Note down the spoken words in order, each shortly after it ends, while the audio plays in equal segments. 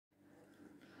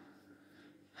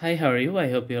Hi, how are you? I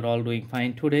hope you're all doing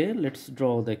fine today. Let's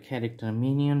draw the character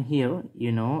minion here.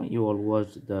 You all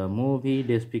watched the movie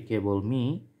Despicable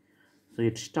Me. So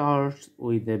it starts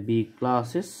with the big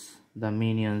glasses the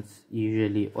minions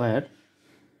usually wear.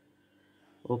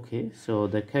 Okay, so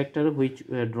the character which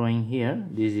we are drawing here,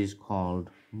 this is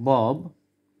called Bob.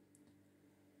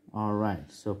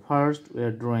 Alright, so first we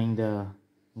are drawing the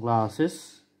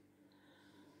glasses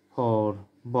for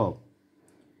Bob.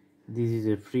 This is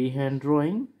a freehand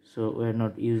drawing, so we are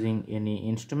not using any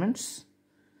instruments,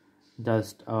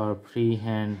 just our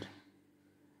freehand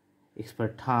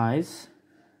expertise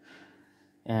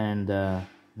and the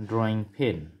drawing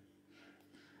pen.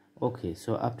 Okay,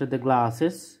 so after the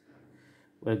glasses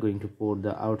we're going to put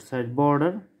the outside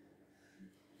border.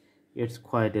 It's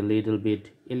quite a little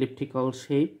bit elliptical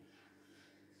shape.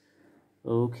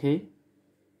 Okay,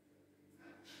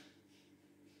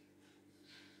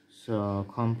 so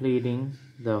completing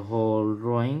the whole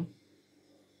drawing.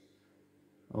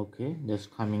 Okay,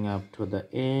 just coming up to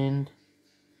the end,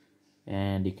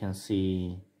 and you can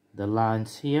see the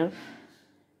lines here.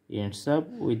 Ends up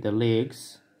with the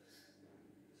legs,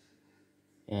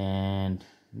 and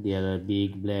there are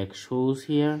big black shoes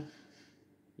here,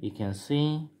 you can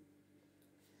see,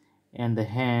 and the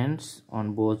hands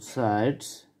on both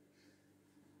sides.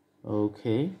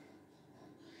 Okay,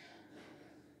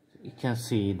 you can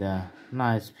see the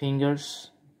nice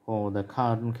fingers for the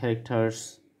cartoon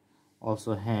characters,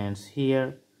 also hands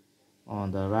here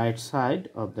on the right side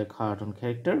of the cartoon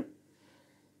character,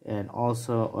 and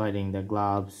also wearing the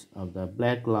gloves of the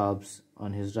black gloves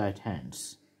on his right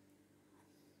hands.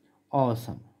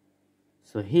 Awesome.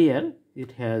 So here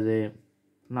it has a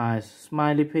nice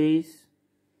smiley face.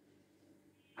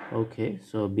 Okay,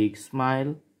 so big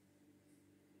smile,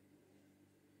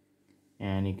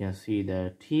 and you can see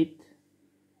the teeth.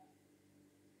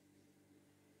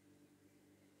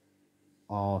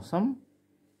 Awesome.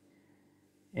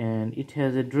 And it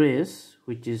has a dress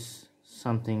which is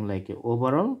something like a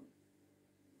overall.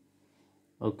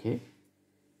 Okay,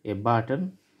 a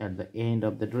button at the end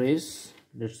of the dress.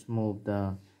 Let's move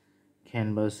the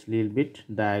canvas a little bit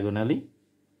diagonally.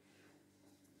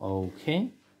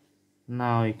 Okay,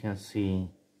 now you can see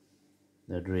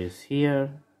the dress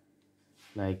here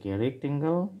like a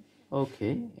rectangle.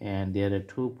 Okay, and there are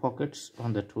two pockets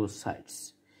on the two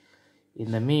sides.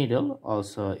 In the middle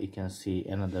also you can see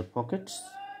another pockets.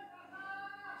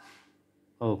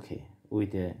 Okay,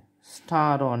 with a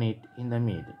star on it in the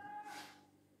middle.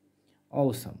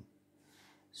 Awesome.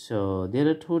 So there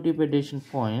are two dividation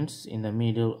points in the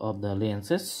middle of the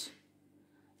lenses.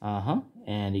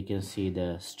 And you can see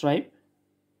the stripe,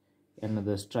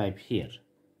 another stripe here.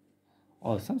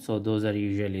 Awesome. So those are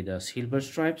usually the silver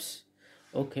stripes.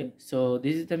 Okay, so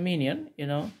this is the minion.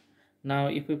 Now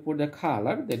if we put the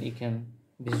color, then you can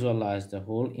visualize the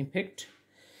whole impact.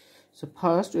 So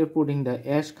first we're putting the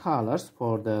ash colors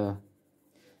for the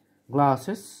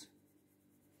glasses.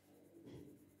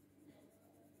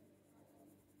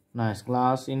 Nice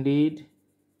glass indeed.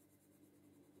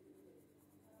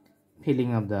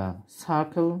 Filling up the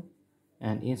circle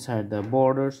and inside the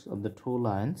borders of the two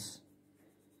lines.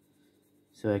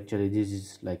 So actually this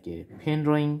is like a pen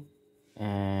drawing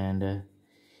and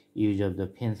use of the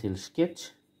pencil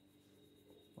sketch.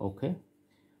 Okay,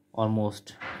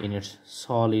 almost in its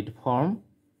solid form.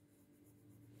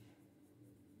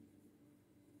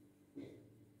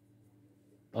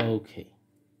 Okay,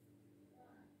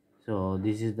 so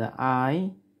this is the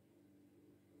eye,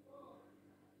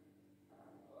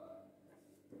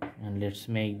 and let's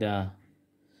make the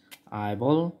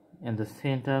eyeball and the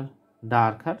center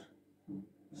darker,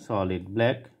 solid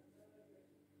black.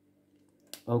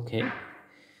 Okay,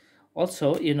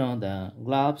 also the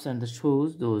gloves and the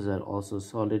shoes, those are also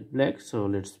solid black. So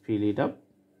let's fill it up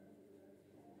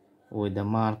with the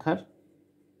marker.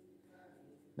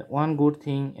 The one good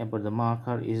thing about the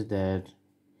marker is that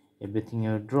everything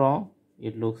you draw,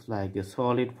 it looks like a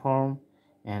solid form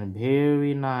and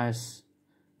very nice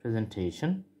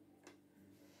presentation.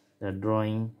 The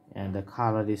drawing and the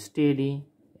color is steady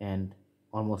and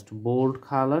almost bold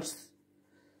colors.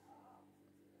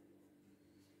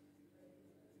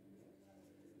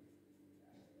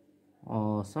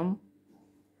 Awesome.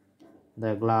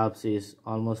 The gloves is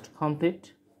almost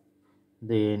complete.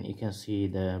 Then you can see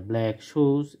the black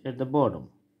shoes at the bottom.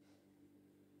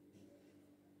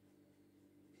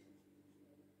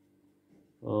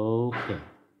 Okay,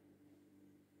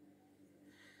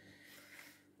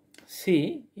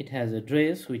 see, it has a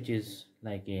dress which is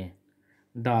like a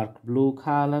dark blue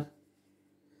color.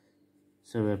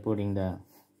 So we're putting the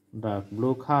dark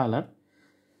blue color.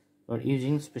 or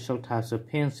using special types of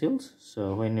pencils.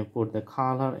 So when you put the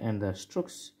color and the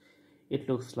strokes, it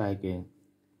looks like a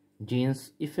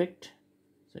jeans effect.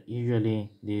 So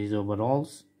usually these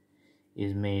overalls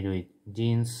is made with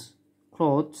jeans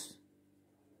clothes.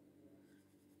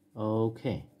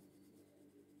 Okay,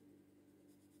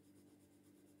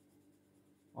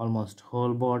 almost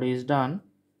whole body is done.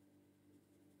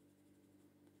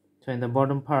 So in the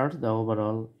bottom part, the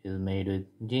overall is made with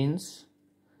jeans.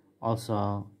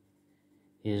 Also,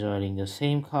 he's wearing the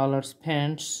same colors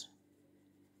pants.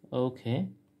 Okay,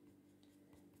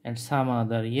 and some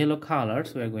other yellow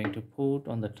colors we are going to put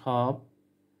on the top.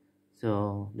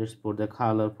 So let's put the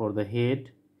color for the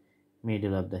head,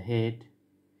 middle of the head,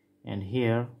 and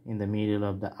here in the middle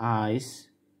of the eyes.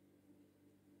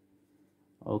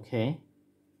 Okay,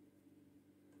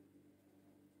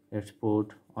 let's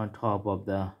put on top of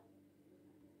the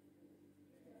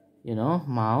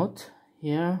mouth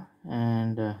here,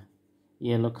 and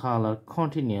yellow color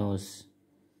continues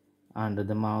under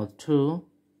the mouth too.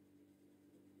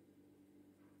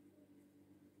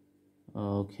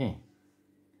 Okay,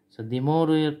 so the more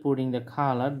we are putting the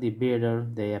color, the better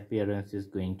the appearance is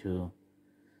going to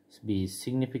be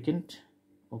significant.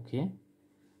 Okay,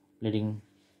 letting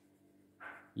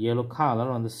yellow color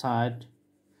on the side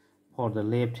for the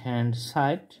left hand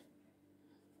side.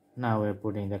 Now we're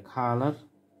putting the color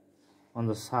on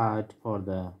the side for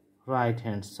the right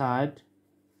hand side.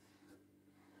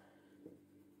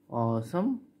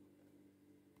 Awesome.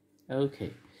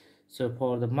 Okay, so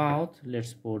for the mouth,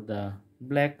 let's put the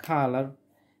black color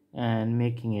and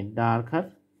making it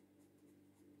darker.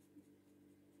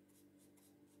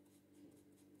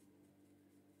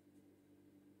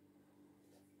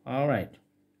 All right,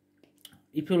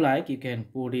 if you like, you can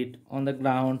put it on the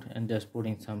ground and just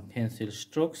putting some pencil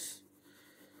strokes.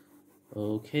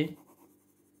 Okay,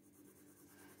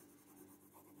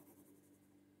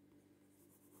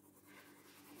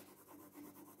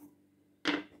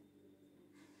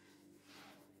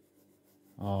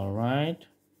 all right.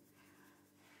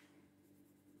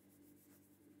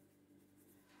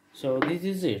 So this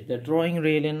is it, the drawing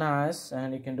really nice,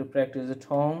 and you can do practice at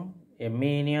home. A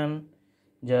minion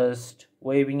just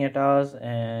waving at us,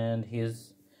 and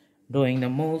he's doing the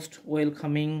most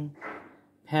welcoming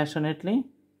passionately,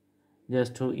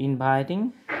 just to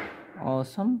inviting.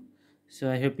 Awesome.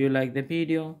 So I hope you like the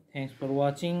video. Thanks for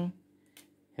watching.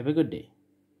 Have a good day.